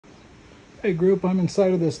Hey group, I'm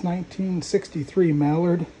inside of this 1963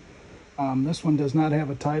 Mallard. This one does not have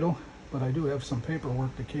a title, but I do have some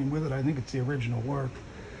paperwork that came with it. I think it's the original work.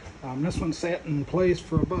 This one sat in place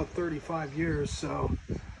for about 35 years, so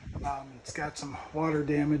it's got some water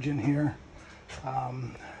damage in here. I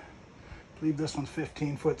believe this one's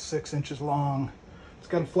 15 foot 6 inches long. It's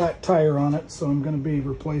got a flat tire on it, so I'm going to be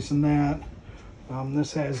replacing that.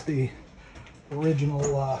 This has the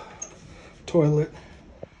original toilet.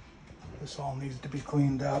 This all needs to be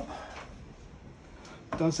cleaned up.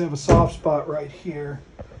 It does have a soft spot right here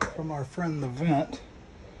from our friend the vent.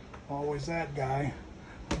 Always that guy.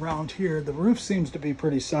 Around here, the roof seems to be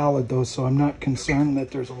pretty solid though, so I'm not concerned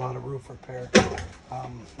that there's a lot of roof repair.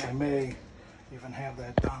 I may even have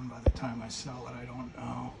that done by the time I sell it, I don't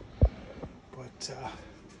know. But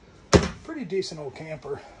pretty decent old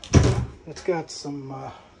camper. It's got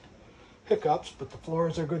some hiccups, but the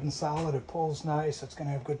floors are good and solid. It pulls nice. It's going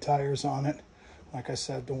to have good tires on it. Like I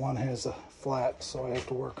said, the one has a flat, so I have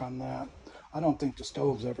to work on that. I don't think the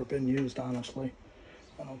stove's ever been used, honestly.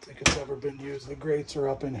 I don't think it's ever been used. The grates are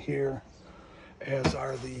up in here, as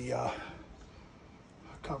are the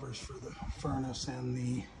covers for the furnace and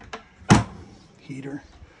the heater,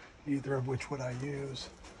 neither of which would I use.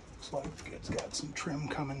 Looks like it's got some trim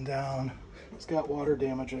coming down. It's got water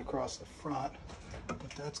damage across the front,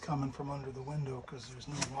 but that's coming from under the window because there's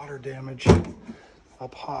no water damage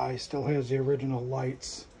up high. Still has the original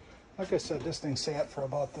lights. Like I said, this thing sat for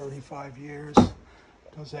about 35 years.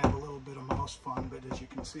 Does have a little bit of mouse fun, but as you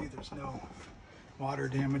can see, there's no water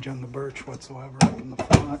damage on the birch whatsoever up in the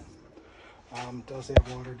front. Does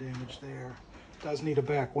have water damage there. Does need a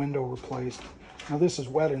back window replaced. Now this is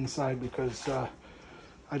wet inside because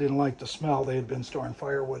I didn't like the smell. They had been storing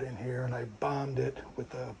firewood in here, and I bombed it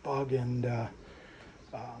with a bug and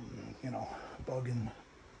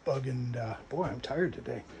boy, I'm tired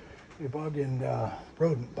today. A bug and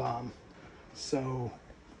rodent bomb. So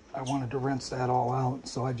I wanted to rinse that all out,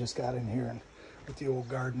 so I just got in here and with the old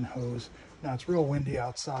garden hose. Now it's real windy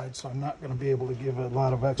outside, so I'm not going to be able to give a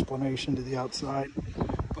lot of explanation to the outside,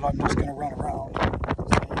 but I'm just going to run around so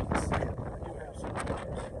you can see it. I do have some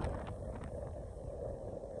pictures.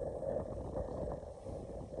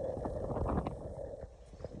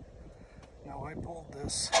 Now I pulled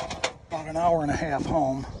this about an hour and a half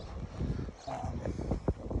home.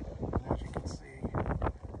 As you can see, it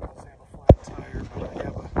does have a flat tire, but I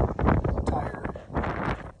have a tire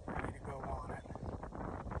ready to go on it.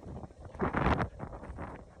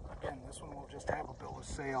 Again, this one will just have a bill of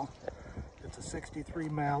sale. It's a 63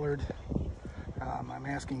 Mallard. I'm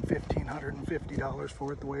asking $1,550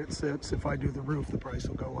 for it the way it sits. If I do the roof, the price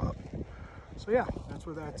will go up. So yeah, that's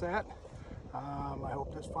where that's at. I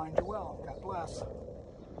hope this finds you well. God bless.